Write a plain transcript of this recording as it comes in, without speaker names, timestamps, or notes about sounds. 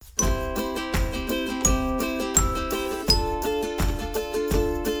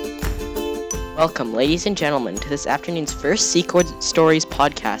Welcome, ladies and gentlemen, to this afternoon's first Secord Stories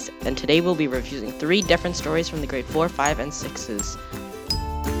podcast, and today we'll be reviewing 3 different stories from the grade 4, 5, and 6s.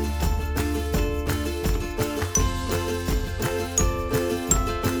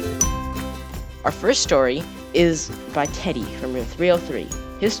 Our first story is by Teddy from room 303.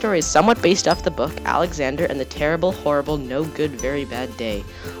 His story is somewhat based off the book Alexander and the Terrible, Horrible, No Good, Very Bad Day,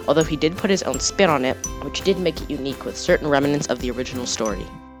 although he did put his own spin on it, which did make it unique with certain remnants of the original story.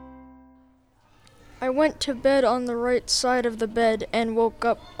 I went to bed on the right side of the bed and woke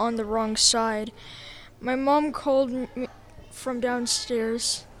up on the wrong side. My mom called me from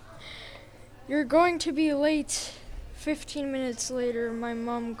downstairs. "You're going to be late." 15 minutes later, my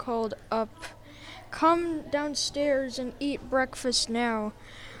mom called up. "Come downstairs and eat breakfast now."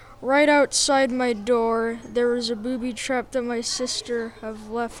 Right outside my door, there was a booby trap that my sister had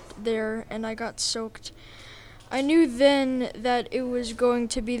left there, and I got soaked. I knew then that it was going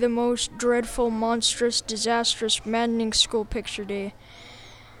to be the most dreadful, monstrous, disastrous, maddening school picture day.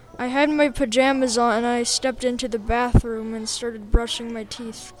 I had my pajamas on and I stepped into the bathroom and started brushing my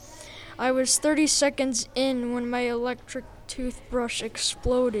teeth. I was 30 seconds in when my electric toothbrush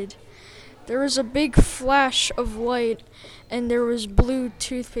exploded. There was a big flash of light and there was blue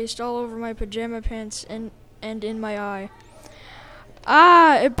toothpaste all over my pajama pants and in my eye.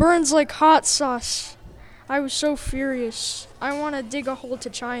 Ah, it burns like hot sauce. I was so furious. I want to dig a hole to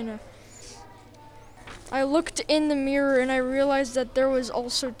China. I looked in the mirror and I realized that there was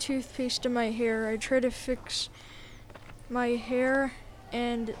also toothpaste in my hair. I tried to fix my hair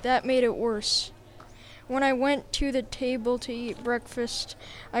and that made it worse. When I went to the table to eat breakfast,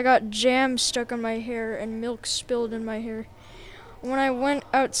 I got jam stuck on my hair and milk spilled in my hair. When I went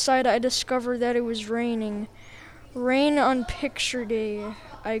outside, I discovered that it was raining. "Rain on picture day,"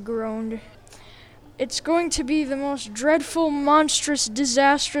 I groaned. "It's going to be the most dreadful, monstrous,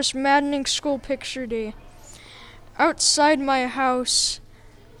 disastrous, maddening school picture day." Outside my house,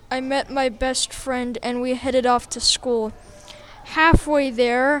 I met my best friend and we headed off to school. Halfway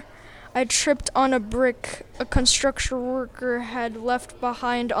there, I tripped on a brick a construction worker had left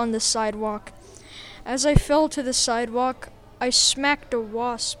behind on the sidewalk. As I fell to the sidewalk, I smacked a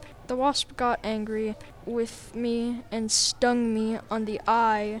wasp. The wasp got angry with me and stung me on the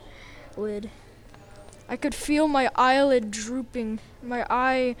eyelid. I could feel my eyelid drooping. My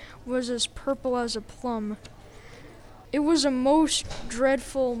eye was as purple as a plum. It was a most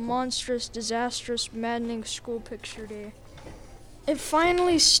dreadful, monstrous, disastrous, maddening school picture day. It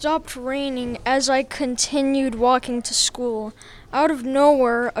finally stopped raining as I continued walking to school. Out of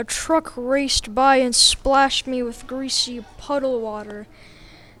nowhere, a truck raced by and splashed me with greasy puddle water.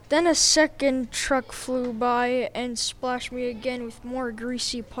 Then a second truck flew by and splashed me again with more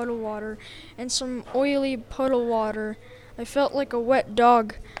greasy puddle water and some oily puddle water. I felt like a wet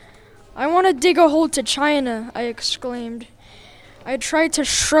dog. "I want to dig a hole to China," I exclaimed. I tried to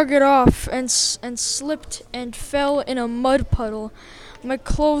shrug it off and slipped and fell in a mud puddle. My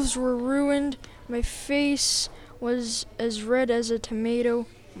clothes were ruined. My face was as red as a tomato.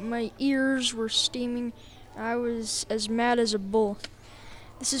 My ears were steaming. I was as mad as a bull.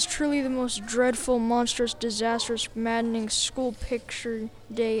 "This is truly the most dreadful, monstrous, disastrous, maddening school picture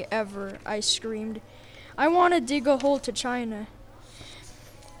day ever," I screamed. "I want to dig a hole to China."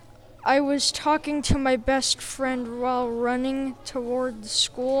 I was talking to my best friend while running toward the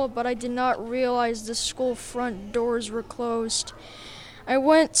school, but I did not realize the school front doors were closed. I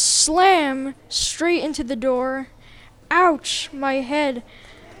went slam straight into the door. Ouch, my head.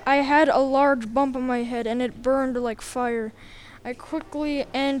 I had a large bump on my head and it burned like fire. I quickly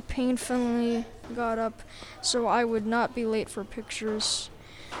and painfully got up so I would not be late for pictures.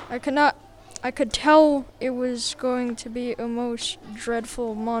 I could tell it was going to be a most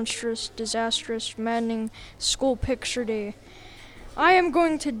dreadful, monstrous, disastrous, maddening school picture day. I am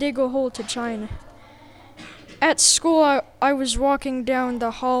going to dig a hole to China. At school, I was walking down the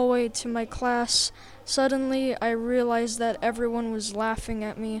hallway to my class. Suddenly, I realized that everyone was laughing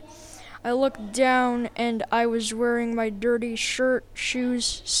at me. I looked down and I was wearing my dirty shirt,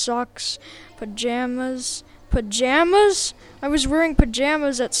 shoes, socks, pajamas. Pajamas? I was wearing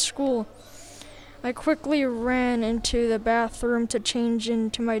pajamas at school. I quickly ran into the bathroom to change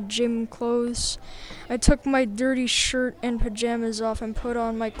into my gym clothes. I took my dirty shirt and pajamas off and put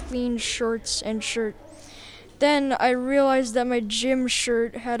on my clean shorts and shirt. Then I realized that my gym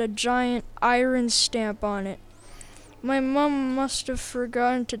shirt had a giant iron stamp on it. My mom must have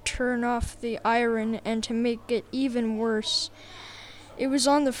forgotten to turn off the iron, and to make it even worse, it was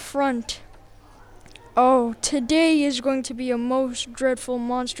on the front. Oh, today is going to be a most dreadful,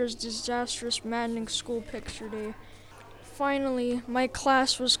 monstrous, disastrous, maddening school picture day. Finally, my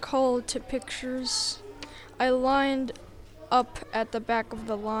class was called to pictures. I lined up at the back of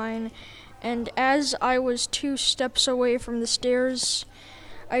the line, and as I was 2 steps away from the stairs,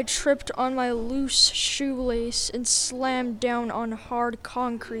 I tripped on my loose shoelace and slammed down on hard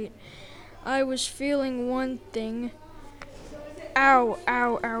concrete. I was feeling one thing. Ow,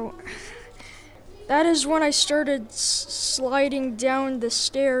 ow, ow. That is when I started sliding down the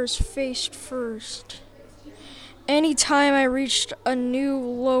stairs face first. Anytime I reached a new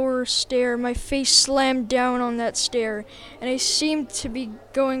lower stair, my face slammed down on that stair, and I seemed to be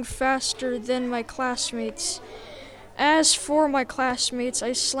going faster than my classmates. As for my classmates,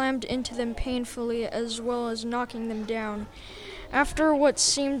 I slammed into them painfully as well as knocking them down. After what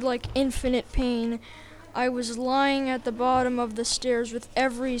seemed like infinite pain, I was lying at the bottom of the stairs with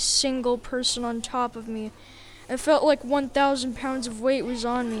every single person on top of me. It felt like 1,000 pounds of weight was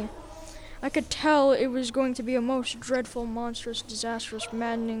on me. I could tell it was going to be a most dreadful, monstrous, disastrous,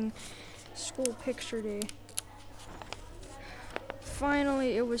 maddening school picture day.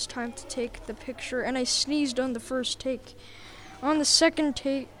 Finally, it was time to take the picture, and I sneezed on the first take. On the second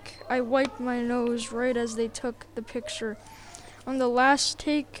take, I wiped my nose right as they took the picture. On the last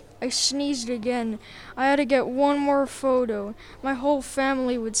take, I sneezed again. I had to get one more photo. My whole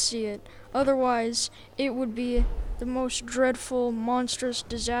family would see it. Otherwise, it would be the most dreadful, monstrous,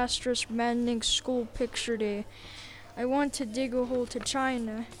 disastrous, maddening school picture day. I want to dig a hole to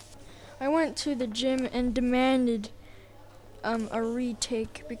China. I went to the gym and demanded a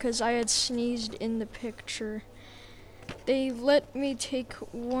retake because I had sneezed in the picture. They let me take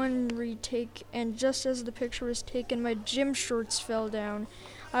one retake, and just as the picture was taken, my gym shorts fell down.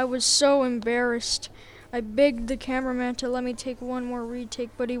 I was so embarrassed. I begged the cameraman to let me take one more retake,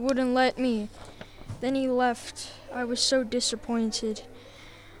 but he wouldn't let me. Then he left. I was so disappointed.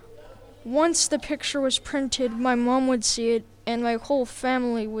 Once the picture was printed, my mom would see it, and my whole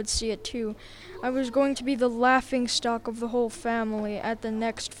family would see it too. I was going to be the laughingstock of the whole family at the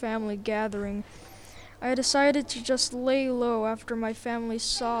next family gathering. I decided to just lay low after my family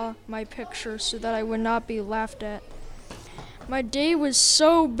saw my picture so that I would not be laughed at. My day was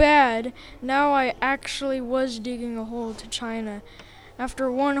so bad, now I actually was digging a hole to China.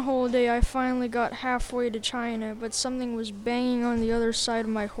 After one whole day, I finally got halfway to China, but something was banging on the other side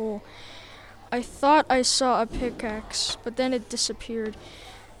of my hole. I thought I saw a pickaxe, but then it disappeared.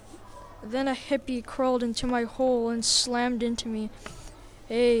 Then a hippie crawled into my hole and slammed into me.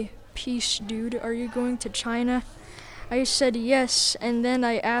 "Hey, peace, dude, are you going to China?" I said yes, and then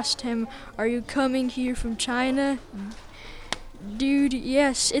I asked him, "Are you coming here from China?" "Dude,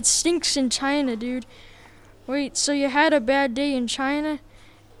 yes, it stinks in China, dude." "Wait, so you had a bad day in China?"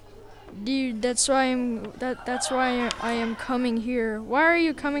 "Dude, that's why I am coming here." "Why are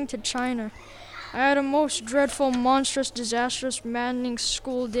you coming to China?" "I had a most dreadful, monstrous, disastrous, maddening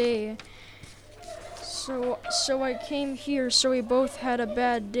school day. So I came here, so we both had a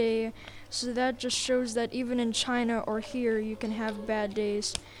bad day. So that just shows that even in China or here, you can have bad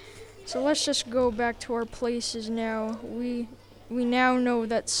days. So let's just go back to our places now. We now know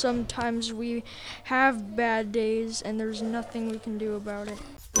that sometimes we have bad days and there's nothing we can do about it."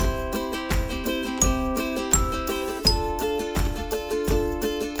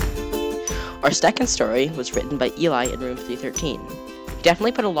 Our second story was written by Eli in room 313. He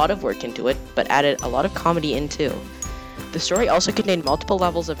definitely put a lot of work into it, but added a lot of comedy in too. The story also contained multiple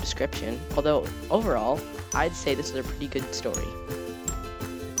levels of description, although overall, I'd say this is a pretty good story.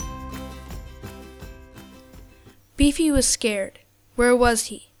 Beefy was scared. Where was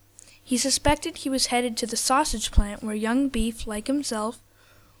he? He suspected he was headed to the sausage plant where young beef, like himself,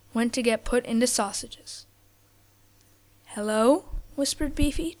 went to get put into sausages. "Hello?" whispered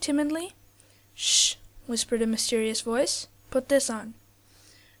Beefy timidly. "Shh," whispered a mysterious voice. "Put this on."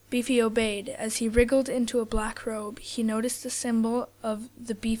 Beefy obeyed. As he wriggled into a black robe, he noticed the symbol of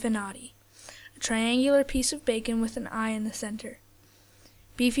the Beefinati, a triangular piece of bacon with an eye in the center.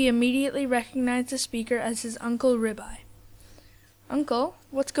 Beefy immediately recognized the speaker as his Uncle Ribeye. "Uncle,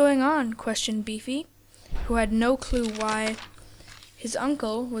 what's going on?" questioned Beefy, who had no clue why. His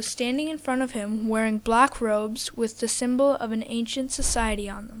uncle was standing in front of him wearing black robes with the symbol of an ancient society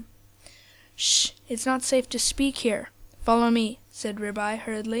on them. "Shh, it's not safe to speak here. Follow me," said Ribeye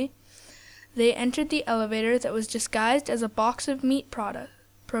hurriedly. They entered the elevator that was disguised as a box of meat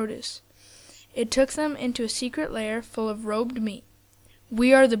produce. It took them into a secret lair full of robed meat.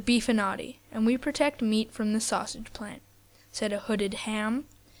 "We are the Beefinati, and we protect meat from the sausage plant," said a hooded ham.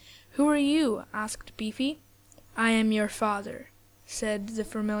 "Who are you?" asked Beefy. "I am your father," said the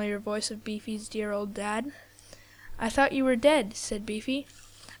familiar voice of Beefy's dear old dad. "I thought you were dead," said Beefy.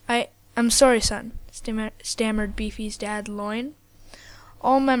 I'm sorry, son, stammered Beefy's dad, Loin.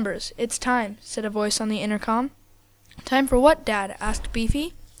 All members, it's time, said a voice on the intercom. Time for what, Dad? Asked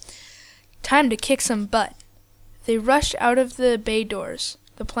Beefy. Time to kick some butt. They rushed out of the bay doors.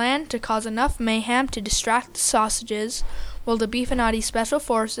 The plan to cause enough mayhem to distract the sausages while the Beefinati Special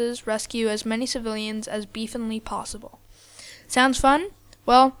Forces rescue as many civilians as beefinly possible. Sounds fun?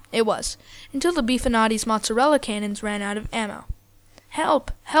 Well, it was, until the Beefinati's mozzarella cannons ran out of ammo.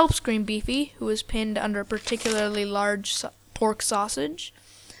 Help! Help! Screamed Beefy, who was pinned under a particularly large pork sausage.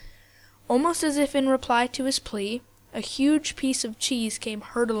 Almost as if in reply to his plea, a huge piece of cheese came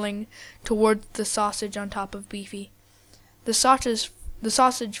hurtling toward the sausage on top of Beefy. The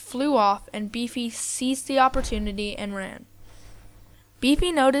sausage flew off, and Beefy seized the opportunity and ran.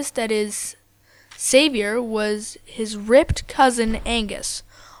 Beefy noticed that his savior was his ripped cousin Angus,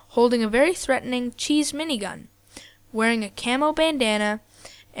 holding a very threatening cheese minigun, wearing a camo bandana,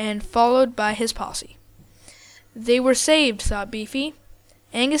 and followed by his posse. They were saved, thought Beefy.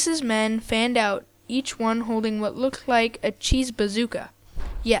 Angus's men fanned out, each one holding what looked like a cheese bazooka.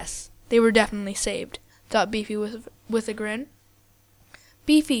 Yes, they were definitely saved, thought Beefy with a grin.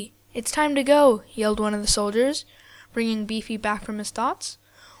 Beefy, it's time to go, yelled one of the soldiers, bringing Beefy back from his thoughts.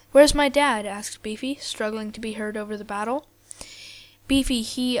 Where's my dad? Asked Beefy, struggling to be heard over the battle. Beefy,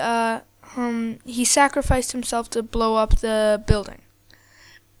 he sacrificed himself to blow up the building.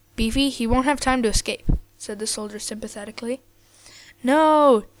 Beefy, he won't have time to escape, said the soldier sympathetically.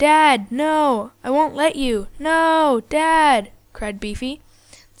 No, Dad, no, I won't let you. No, Dad, cried Beefy.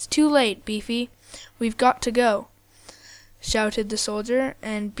 It's too late, Beefy. We've got to go, shouted the soldier,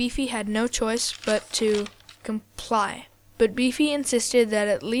 and Beefy had no choice but to comply. But Beefy insisted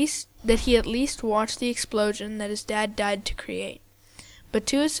that he at least watch the explosion that his dad died to create. But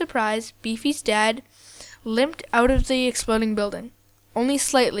to his surprise, Beefy's dad limped out of the exploding building, only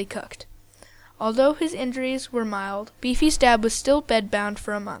slightly cooked. Although his injuries were mild, Beefy's dad was still bedbound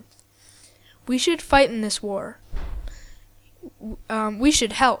for a month. We should fight in this war. We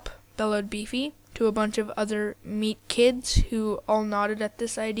should help, bellowed Beefy to a bunch of other meat kids who all nodded at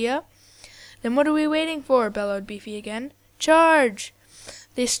this idea. Then what are we waiting for? Bellowed Beefy again. Charge!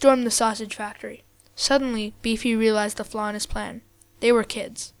 They stormed the sausage factory. Suddenly, Beefy realized the flaw in his plan. They were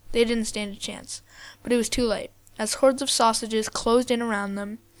kids. They didn't stand a chance. But it was too late. As hordes of sausages closed in around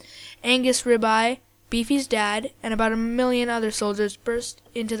them, Angus Ribeye, Beefy's dad, and about 1 million other soldiers burst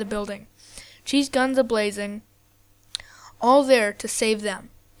into the building, cheese guns ablazing, all there to save them.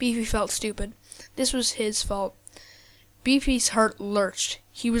 Beefy felt stupid. This was his fault. Beefy's heart lurched.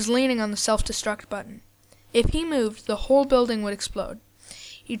 He was leaning on the self-destruct button. If he moved, the whole building would explode.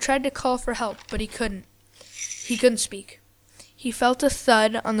 He tried to call for help, but he couldn't. He couldn't speak. He felt a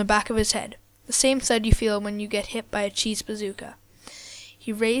thud on the back of his head, the same thud you feel when you get hit by a cheese bazooka.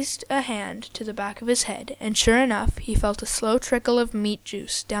 He raised a hand to the back of his head, and sure enough, he felt a slow trickle of meat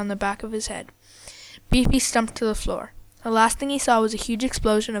juice down the back of his head. Beefy stumped to the floor. The last thing he saw was a huge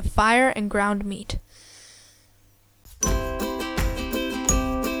explosion of fire and ground meat.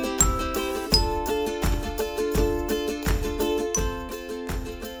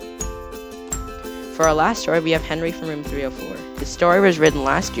 For our last story, we have Henry from room 304. His story was written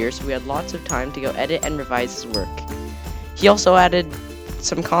last year, so we had lots of time to go edit and revise his work. He also added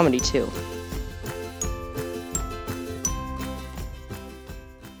some comedy too.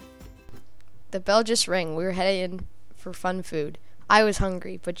 The bell just rang. We were headed in for fun food. I was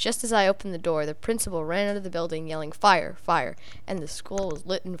hungry, but just as I opened the door, the principal ran out of the building yelling, "Fire! Fire!" and the school was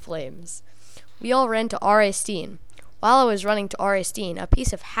lit in flames. We all ran to R.A. Steen. While I was running to R.A. Steen, a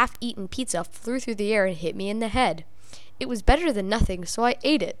piece of half-eaten pizza flew through the air and hit me in the head. It was better than nothing, so I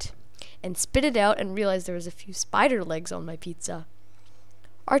ate it and spit it out and realized there was a few spider legs on my pizza.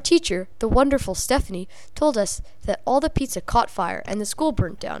 Our teacher, the wonderful Stephanie, told us that all the pizza caught fire and the school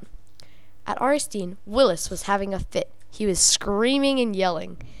burnt down. At R.A. Steen, Willis was having a fit. He was screaming and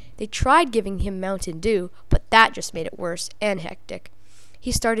yelling. They tried giving him Mountain Dew, but that just made it worse and hectic.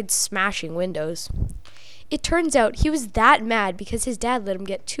 He started smashing windows. It turns out he was that mad because his dad let him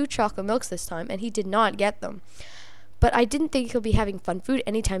get 2 chocolate milks this time, and he did not get them. But I didn't think he'll be having fun food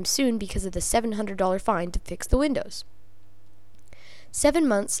anytime soon because of the $700 fine to fix the windows. 7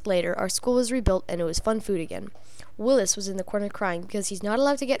 months later, our school was rebuilt and it was fun food again. Willis was in the corner crying because he's not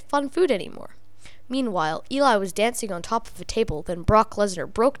allowed to get fun food anymore. Meanwhile, Eli was dancing on top of a table, then Brock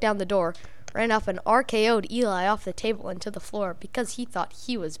Lesnar broke down the door, ran up and RKO'd Eli off the table and to the floor because he thought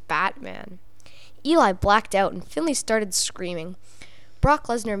he was Batman. Eli blacked out and Finley started screaming. Brock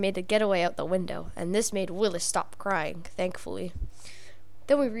Lesnar made a getaway out the window, and this made Willis stop crying, thankfully.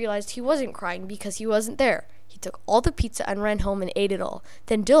 Then we realized he wasn't crying because he wasn't there. He took all the pizza and ran home and ate it all.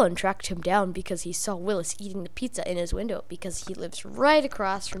 Then Dylan tracked him down because he saw Willis eating the pizza in his window because he lives right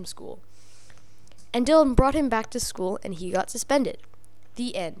across from school. And Dylan brought him back to school and he got suspended.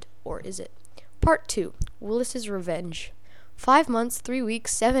 The end. Or is it? Part 2. Willis's Revenge. 5 months, 3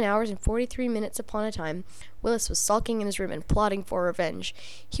 weeks, 7 hours, and 43 minutes upon a time, Willis was sulking in his room and plotting for revenge.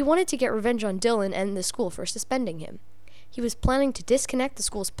 He wanted to get revenge on Dylan and the school for suspending him. He was planning to disconnect the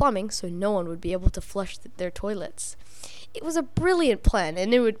school's plumbing so no one would be able to flush their toilets. It was a brilliant plan,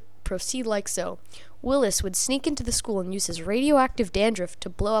 and it would proceed like so. Willis would sneak into the school and use his radioactive dandruff to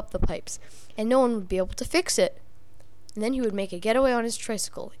blow up the pipes, and no one would be able to fix it. And then he would make a getaway on his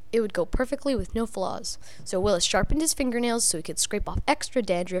tricycle. It would go perfectly with no flaws. So Willis sharpened his fingernails so he could scrape off extra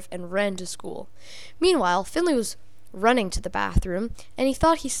dandruff and ran to school. Meanwhile, Finley was running to the bathroom, and he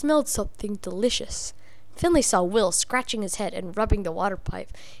thought he smelled something delicious. Finley saw Will scratching his head and rubbing the water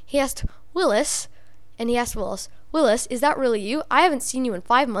pipe. He asked Willis, Willis, is that really you? I haven't seen you in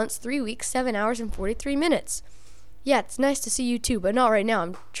 5 months, 3 weeks, 7 hours, and 43 minutes. Yeah, it's nice to see you too, but not right now.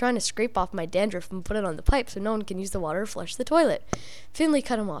 I'm trying to scrape off my dandruff and put it on the pipe so no one can use the water to flush the toilet. Finley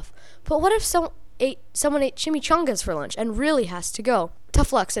cut him off. But what if someone ate chimichangas for lunch and really has to go?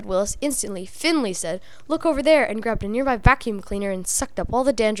 Tough luck, said Willis. Instantly, Finley said, look over there, and grabbed a nearby vacuum cleaner and sucked up all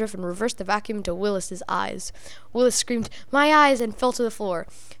the dandruff and reversed the vacuum into Willis's eyes. Willis screamed, my eyes, and fell to the floor.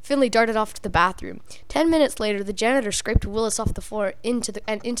 Finley darted off to the bathroom. 10 minutes later, the janitor scraped Willis off the floor into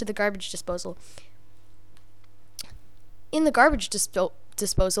the garbage disposal. In the garbage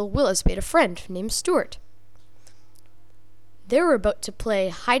disposal, Willis made a friend named Stuart. They were about to play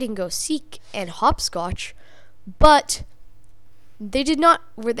hide-and-go-seek and hopscotch, but they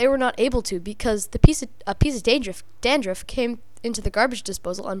were not able to because a piece of dandruff came into the garbage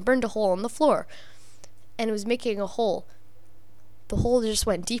disposal and burned a hole in the floor, and it was making a hole. The hole just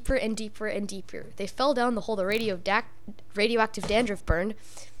went deeper and deeper and deeper. They fell down the hole the radioactive dandruff burned.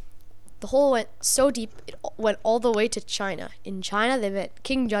 The hole went so deep, it went all the way to China. In China, they met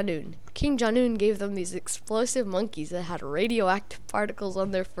King Jong-un. King Jong-un gave them these explosive monkeys that had radioactive particles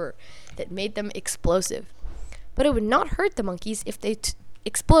on their fur that made them explosive. But it would not hurt the monkeys if they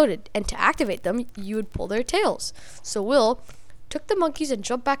exploded, and to activate them, you would pull their tails. So Will took the monkeys and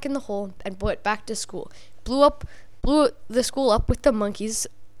jumped back in the hole and went back to school. Blew the school up with the monkeys,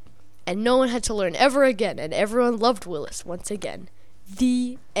 and no one had to learn ever again, and everyone loved Willis once again.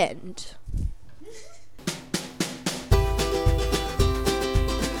 The end.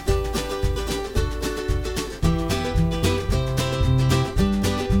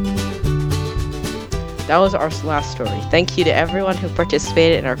 That was our last story. Thank you to everyone who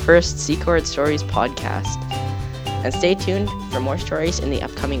participated in our first Secord Stories podcast. And stay tuned for more stories in the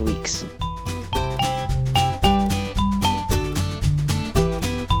upcoming weeks.